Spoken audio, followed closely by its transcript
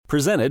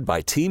Presented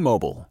by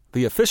T-Mobile,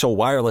 the official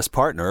wireless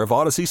partner of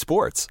Odyssey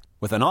Sports.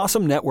 With an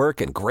awesome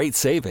network and great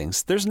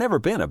savings, there's never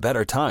been a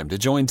better time to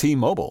join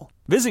T-Mobile.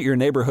 Visit your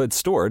neighborhood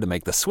store to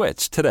make the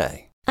switch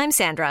today. I'm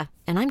Sandra,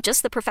 and I'm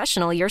just the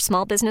professional your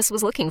small business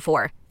was looking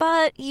for.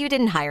 But you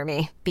didn't hire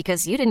me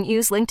because you didn't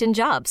use LinkedIn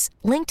Jobs.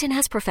 LinkedIn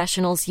has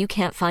professionals you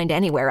can't find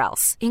anywhere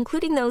else,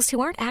 including those who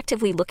aren't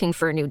actively looking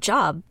for a new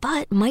job,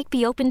 but might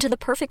be open to the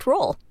perfect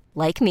role,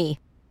 like me.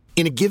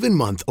 In a given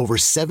month, over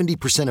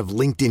 70% of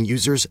LinkedIn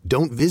users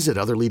don't visit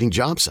other leading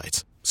job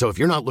sites. So if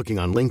you're not looking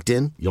on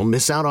LinkedIn, you'll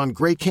miss out on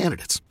great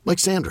candidates like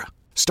Sandra.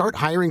 Start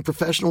hiring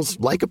professionals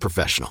like a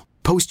professional.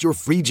 Post your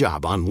free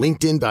job on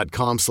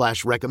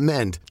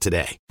linkedin.com/recommend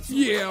today.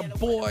 Yeah,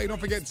 boy. Don't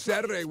forget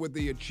Saturday with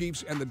the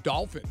Chiefs and the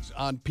Dolphins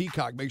on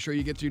Peacock. Make sure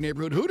you get to your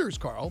neighborhood Hooters,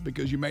 Carl,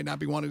 because you may not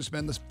be wanting to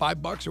spend this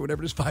 $5 or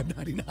whatever it is,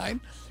 $5.99.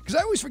 Because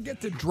I always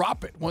forget to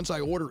drop it once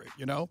I order it,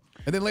 you know?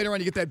 And then later on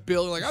you get that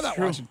bill, you're like, I'm not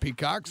watching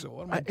Peacock, so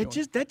what am I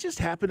doing? That just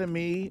happened to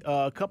me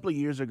a couple of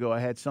years ago.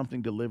 I had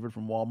something delivered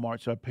from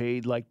Walmart, so I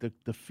paid like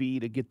the fee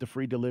to get the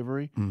free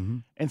delivery. Mm-hmm.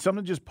 And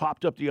something just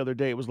popped up the other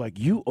day. It was like,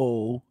 you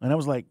owe. And I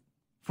was like,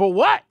 for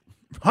what?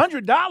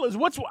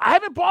 $100? I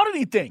haven't bought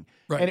anything.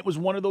 Right. And it was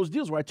one of those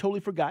deals where I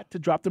totally forgot to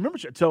drop the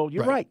membership. So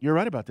you're right. You're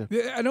right about that.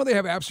 Yeah, I know they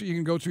have apps where you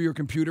can go through your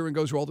computer and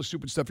go through all the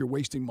stupid stuff you're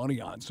wasting money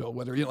on. So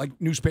whether you like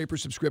newspaper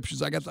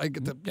subscriptions, I get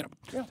the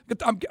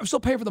I'm still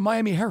paying for the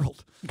Miami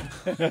Herald.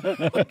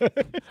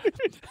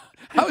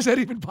 How is that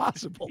even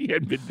possible? He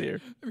hadn't been there.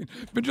 I mean,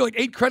 been to like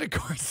 8 credit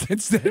cards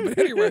since then. But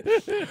anyway,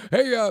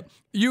 hey,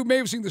 you may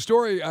have seen the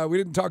story. We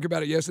didn't talk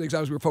about it yesterday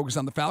because we were focused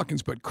on the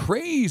Falcons. But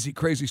crazy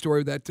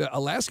story that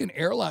Alaskan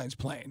Airlines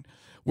plane,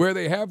 where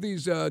they have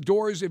these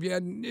doors. If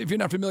you're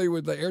not familiar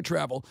with the air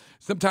travel,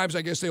 sometimes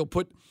I guess they'll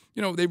put,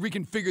 they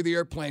reconfigure the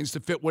airplanes to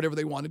fit whatever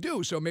they want to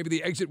do. So maybe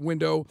the exit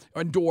window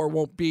and door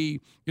won't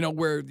be,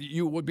 where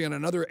you would be on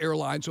another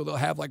airline. So they'll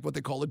have like what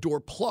they call a door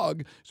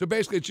plug. So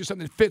basically it's just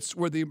something that fits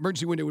where the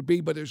emergency window would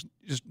be, but there's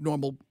just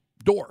normal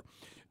door.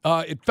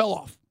 It fell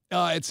off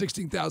at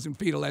 16,000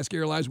 feet, Alaska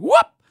Airlines.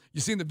 Whoop!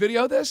 You seen the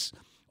video of this?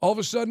 All of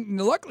a sudden,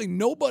 luckily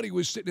nobody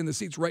was sitting in the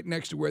seats right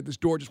next to where this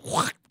door just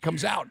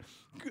comes out.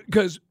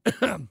 Because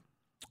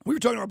we were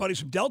talking to our buddies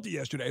from Delta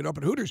yesterday and up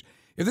at Hooters.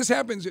 If this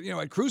happens,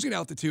 at cruising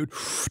altitude,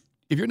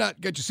 if you're not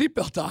got your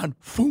seatbelt on,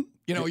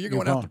 you're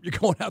going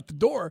out the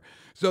door.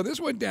 So this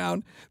went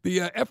down.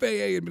 The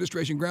FAA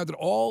administration grounded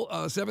all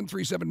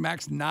 737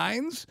 MAX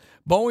 9s.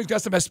 Boeing's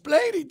got some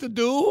explaining to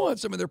do on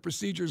some of their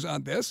procedures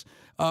on this.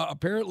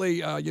 Apparently,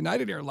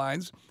 United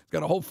Airlines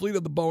got a whole fleet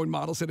of the Boeing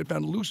model, said it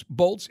found loose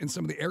bolts in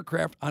some of the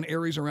aircraft on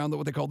areas around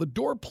what they call the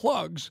door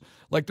plugs,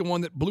 like the one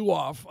that blew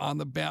off on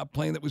the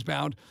plane that was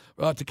bound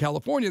to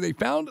California. They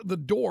found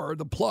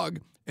the plug,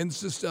 in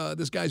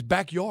this guy's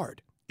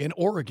backyard in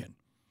Oregon.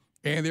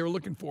 And they were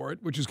looking for it,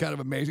 which is kind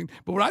of amazing.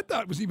 But what I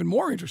thought was even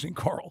more interesting,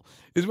 Carl,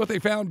 is what they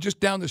found just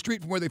down the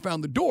street from where they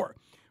found the door,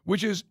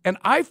 which is an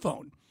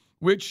iPhone,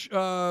 which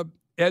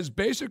is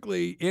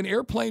basically in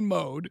airplane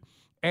mode,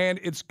 and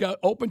it's got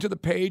open to the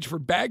page for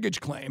baggage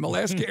claim,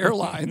 Alaska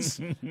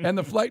Airlines, and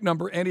the flight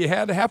number, and he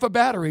had half a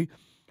battery.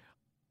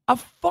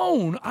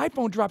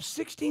 iPhone dropped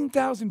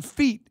 16,000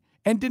 feet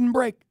and didn't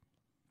break.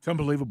 It's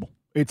unbelievable.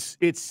 It's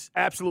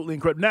absolutely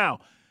incredible. Now,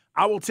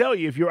 I will tell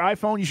you, if your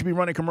iPhone, you should be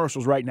running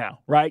commercials right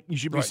now, right? You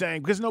should be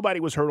saying, because nobody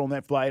was hurt on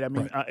that flight. I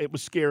mean, it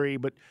was scary,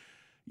 but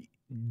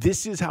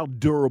this is how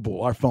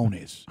durable our phone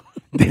is.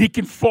 That it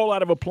can fall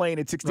out of a plane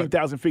at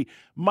 16,000 feet.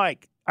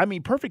 Mike, I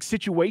mean, perfect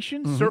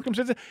situation,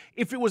 circumstances.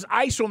 If it was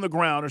ice on the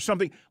ground or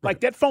something,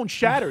 like that phone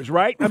shatters,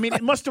 right? I mean,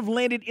 it must have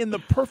landed in the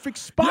perfect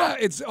spot.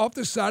 Yeah, it's off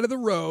the side of the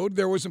road.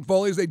 There was some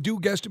foliage. They do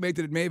guesstimate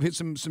that it may have hit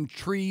some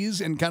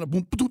trees and kind of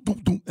boom, boom, boom,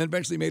 boom, and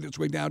eventually made its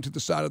way down to the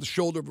side of the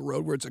shoulder of the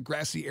road where it's a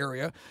grassy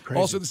area. Crazy.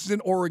 Also, this is in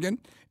Oregon,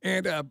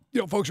 and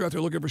folks are out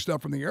there looking for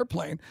stuff from the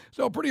airplane.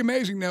 So pretty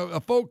amazing. Now,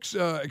 folks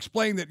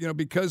explain that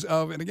because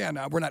of, and again,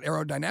 we're not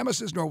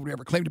aerodynamicists, nor would we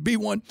ever claim to be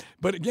one,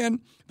 but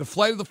again, the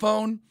flight of the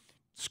phone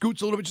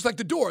scoots a little bit, just like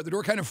the door. The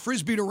door kind of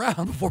frisbeed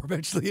around before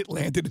eventually it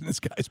landed in this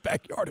guy's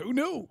backyard. Who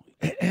knew?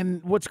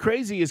 And what's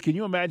crazy is, can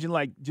you imagine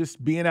like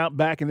just being out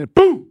back and then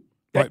boom,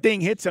 that thing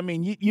hits? I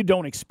mean, you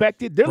don't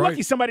expect it. They're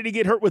lucky somebody to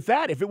get hurt with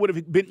that. If it would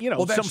have been,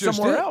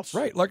 somewhere else.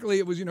 Right. Luckily,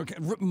 it was,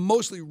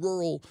 mostly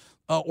rural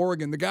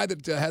Oregon. The guy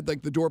that had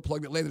like the door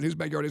plug that landed in his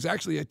backyard is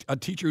actually a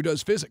teacher who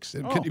does physics,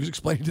 and he was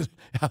explaining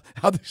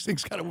how these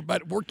things kind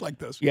of worked like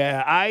this.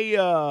 Yeah,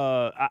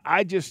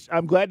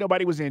 I'm glad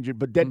nobody was injured,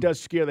 but that does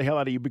scare the hell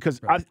out of you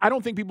because I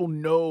don't think people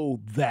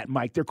know that,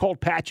 Mike. They're called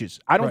patches.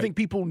 I don't think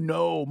people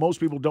know. Most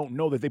people don't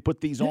know that they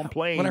put these on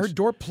planes. When I heard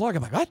door plug,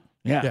 I'm like, what?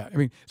 Yeah. I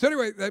mean, so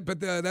anyway,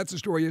 that's the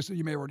story. Yesterday,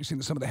 you may have already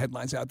seen some of the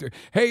headlines out there.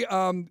 Hey,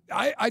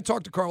 I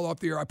talked to Carl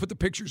off the air. I put the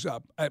pictures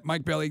up at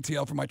Mike Bell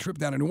ATL for my trip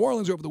down to New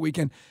Orleans over the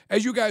weekend.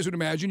 As you guys would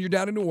imagine, you're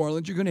down in New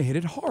Orleans, you're going to hit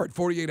it hard.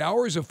 48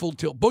 hours of full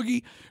tilt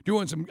boogie,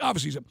 doing some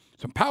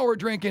power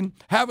drinking,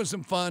 having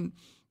some fun.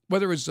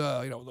 whether it's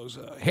those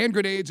hand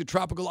grenades at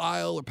Tropical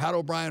Isle or Pat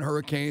O'Brien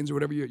Hurricanes or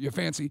whatever you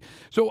fancy.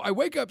 So I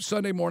wake up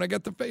Sunday morning. I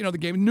got the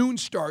game noon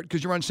start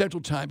because you're on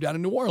Central Time down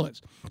in New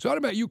Orleans. So I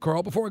don't know about you,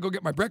 Carl. Before I go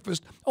get my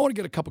breakfast, I want to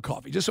get a cup of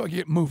coffee just so I can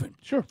get moving.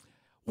 Sure.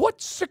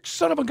 What sick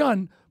son of a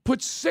gun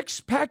put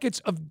 6 packets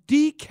of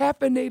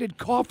decaffeinated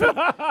coffee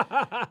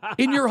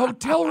in your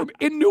hotel room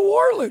in New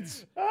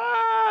Orleans?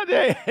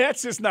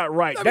 That's just not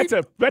right.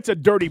 That's a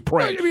dirty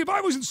prank. I mean, if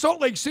I was in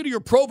Salt Lake City or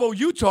Provo,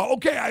 Utah,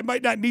 okay, I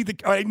might not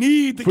need I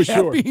need the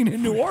caffeine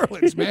in New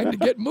Orleans, man, to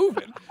get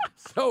moving.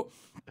 So,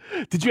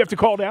 did you have to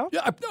call down?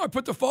 Yeah, I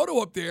put the photo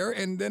up there,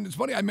 and then it's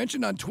funny. I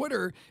mentioned on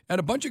Twitter, and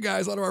a bunch of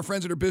guys, a lot of our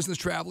friends that are business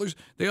travelers,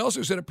 they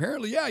also said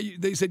apparently,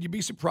 they said you'd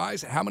be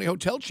surprised at how many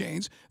hotel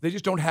chains they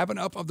just don't have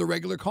enough of the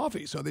regular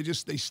coffee, so they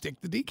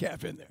stick the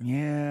decaf in there.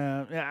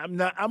 Yeah,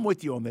 I'm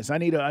with you on this. I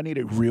need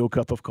a real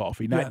cup of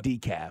coffee, not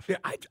decaf. Yeah,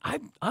 I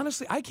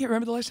honestly can't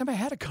remember the last time I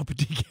had a cup of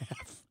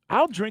decaf.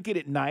 I'll drink it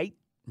at night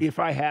if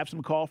I have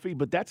some coffee,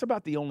 but that's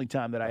about the only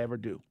time that I ever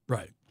do.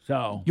 Right.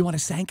 So you want a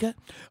Sanka?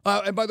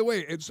 And by the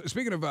way,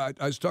 speaking of, I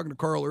was talking to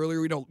Carl earlier.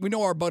 We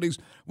know our buddies.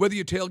 Whether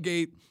you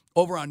tailgate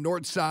over on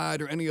North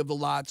Side or any of the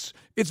lots,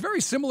 it's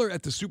very similar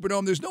at the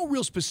Superdome. There's no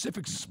real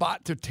specific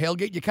spot to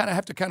tailgate. You kind of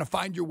have to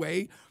find your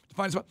way to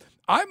find a spot.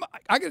 I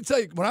got to tell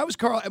you, when I was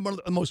Carl at one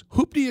of the most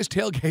hooptiest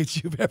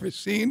tailgates you've ever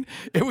seen,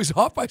 it was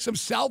off by some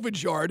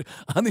salvage yard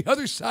on the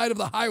other side of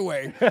the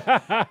highway.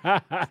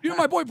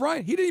 My boy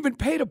Brian, he didn't even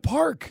pay to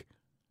park.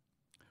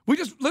 We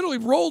just literally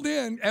rolled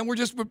in, and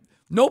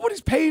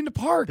nobody's paying to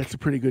park. That's a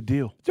pretty good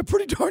deal. It's a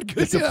pretty darn good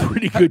deal. It's a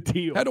pretty good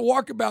deal. Had to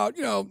walk about,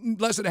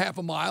 less than half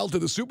a mile to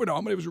the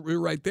Superdome, and we were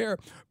right there.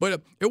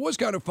 But it was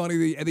kind of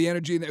funny, the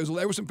energy. And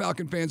there were some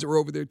Falcon fans that were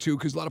over there, too,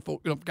 because a lot of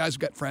folk, guys have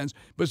got friends.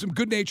 But some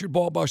good-natured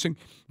ball busting.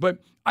 But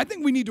I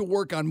think we need to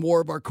work on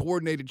more of our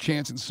coordinated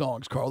chants and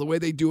songs, Carl, the way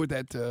they do it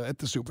at the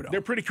Superdome.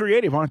 They're pretty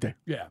creative, aren't they?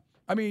 Yeah.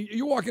 I mean,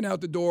 you're walking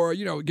out the door,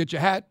 get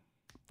your hat,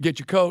 get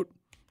your coat,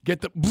 get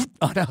the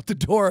on out the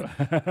door.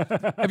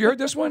 Have you heard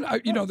this one?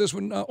 This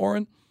one,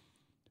 Oren?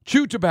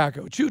 Chew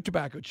tobacco,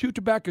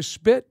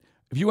 spit.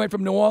 If you ain't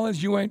from New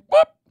Orleans, you ain't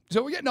whoop.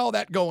 So we're getting all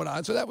that going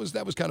on. So that was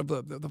kind of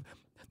the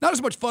not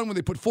as much fun when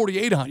they put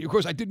 48 on you. Of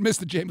course, I did miss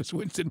the Jameis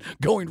Winston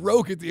going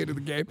rogue at the end of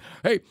the game.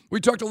 Hey, we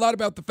talked a lot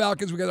about the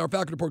Falcons. We got our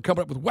Falcon Report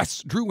coming up with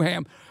Wes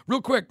Drewham.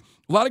 Real quick,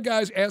 a lot of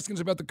guys asking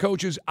us about the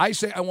coaches. I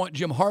say I want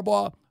Jim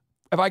Harbaugh.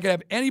 If I could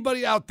have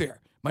anybody out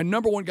there, my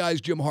number one guy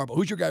is Jim Harbaugh.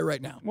 Who's your guy right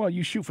now? Well,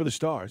 you shoot for the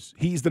stars.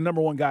 He's the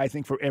number one guy, I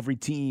think, for every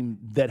team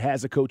that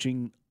has a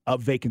coaching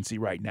vacancy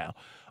right now.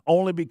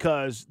 Only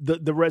because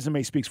the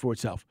resume speaks for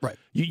itself. Right.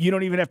 You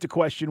don't even have to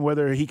question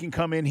whether he can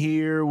come in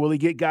here. Will he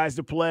get guys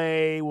to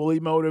play? Will he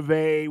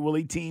motivate? Will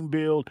he team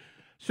build?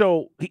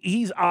 So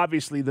he's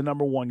obviously the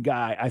number one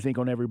guy, I think,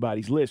 on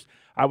everybody's list.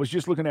 I was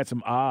just looking at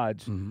some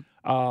odds.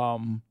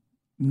 Mm-hmm.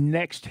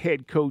 Next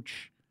head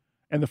coach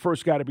and the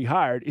first guy to be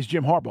hired is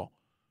Jim Harbaugh.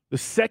 The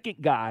second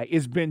guy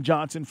is Ben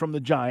Johnson from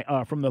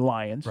the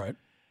Lions. Right.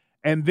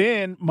 And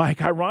then,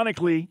 Mike,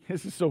 ironically,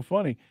 this is so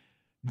funny,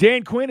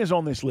 Dan Quinn is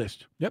on this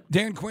list. Yep.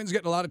 Dan Quinn's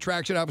getting a lot of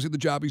traction. Obviously, the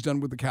job he's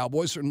done with the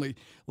Cowboys, certainly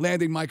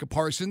landing Micah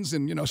Parsons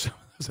and, some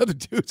of those other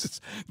dudes.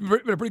 It's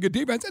been a pretty good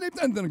defense, and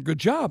they've done a good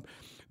job.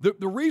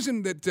 The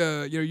reason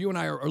that, you and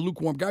I are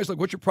lukewarm, guys, like,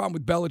 what's your problem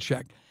with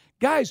Belichick?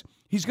 Guys,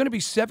 he's going to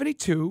be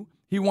 72.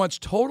 He wants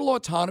total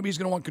autonomy. He's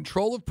going to want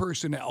control of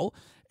personnel.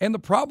 And the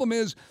problem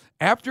is,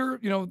 after,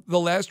 the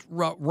last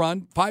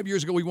run, 5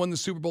 years ago, we won the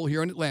Super Bowl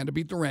here in Atlanta,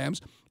 beat the Rams.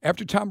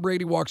 After Tom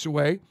Brady walks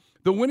away,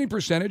 the winning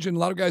percentage, and a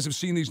lot of guys have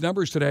seen these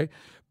numbers today,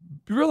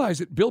 you realize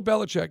that Bill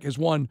Belichick has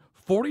won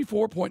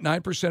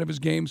 44.9% of his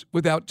games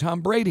without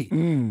Tom Brady.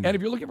 And if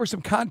you're looking for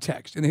some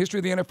context in the history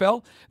of the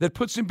NFL, that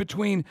puts him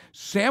between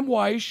Sam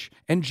Weish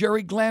and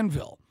Jerry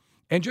Glanville,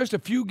 and just a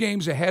few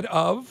games ahead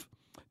of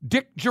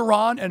Dick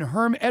Geron and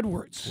Herm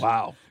Edwards.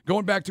 Wow.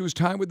 Going back to his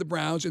time with the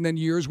Browns, and then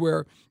years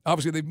where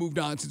obviously they've moved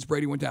on since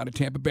Brady went down to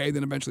Tampa Bay,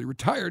 then eventually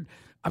retired.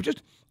 I'm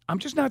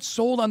just not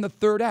sold on the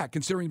third act,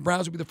 considering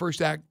Browns would be the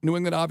first act. New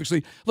England,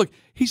 obviously. Look,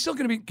 he's still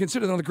going to be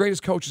considered one of the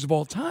greatest coaches of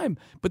all time,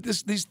 but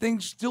these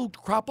things still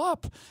crop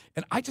up.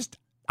 And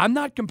I'm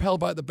not compelled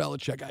by the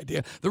Belichick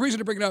idea. The reason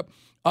to bring it up,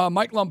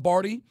 Mike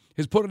Lombardi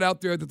has put it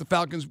out there that the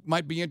Falcons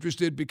might be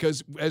interested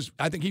because, as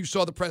I think he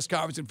saw the press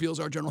conference and feels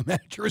our general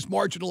manager is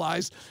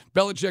marginalized,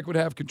 Belichick would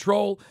have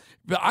control.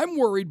 But I'm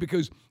worried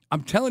because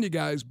I'm telling you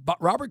guys,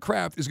 Robert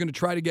Kraft is going to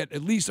try to get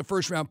at least a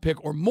first-round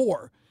pick or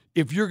more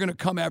if you're going to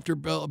come after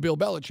Bill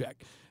Belichick.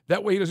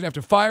 That way he doesn't have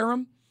to fire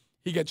him.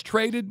 He gets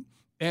traded.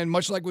 And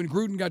much like when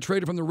Gruden got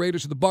traded from the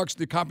Raiders to the Bucs,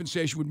 the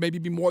compensation would maybe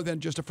be more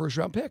than just a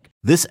first-round pick.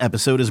 This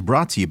episode is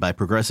brought to you by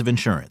Progressive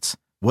Insurance.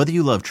 Whether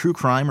you love true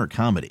crime or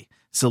comedy,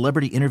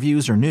 celebrity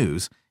interviews or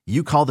news,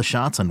 you call the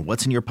shots on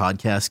what's in your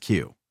podcast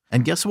queue.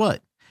 And guess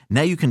what?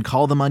 Now you can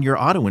call them on your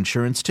auto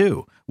insurance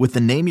too with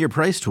the Name Your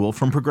Price tool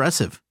from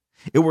Progressive.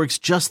 It works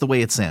just the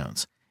way it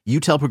sounds. You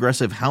tell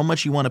Progressive how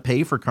much you want to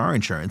pay for car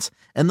insurance,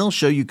 and they'll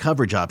show you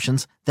coverage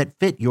options that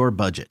fit your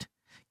budget.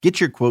 Get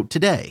your quote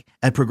today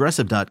at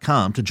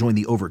Progressive.com to join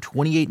the over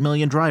 28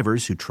 million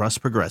drivers who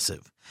trust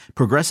Progressive.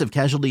 Progressive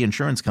Casualty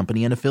Insurance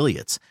Company and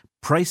Affiliates.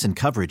 Price and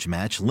coverage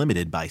match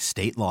limited by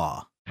state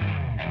law.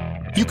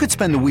 You could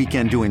spend the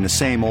weekend doing the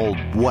same old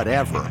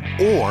whatever,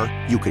 or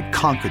you could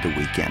conquer the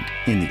weekend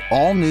in the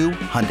all-new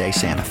Hyundai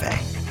Santa Fe.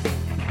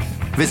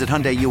 Visit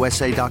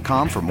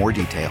HyundaiUSA.com for more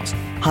details.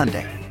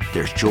 Hyundai,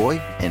 there's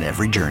joy in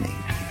every journey.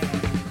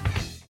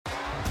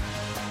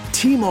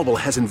 T-Mobile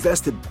has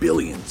invested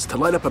billions to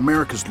light up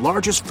America's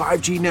largest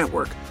 5G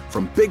network,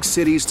 from big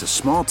cities to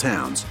small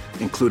towns,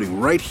 including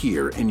right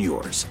here in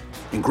yours.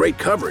 And great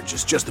coverage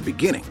is just the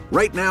beginning.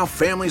 Right now,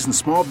 families and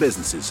small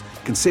businesses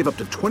can save up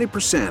to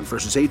 20%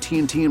 versus AT&T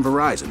and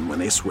Verizon when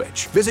they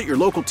switch. Visit your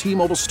local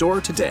T-Mobile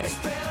store today.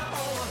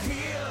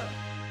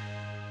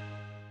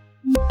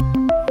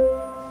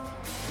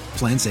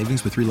 Plan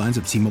savings with 3 lines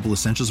of T-Mobile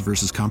Essentials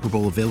versus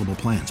comparable available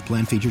plans.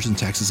 Plan features and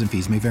taxes and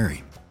fees may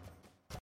vary.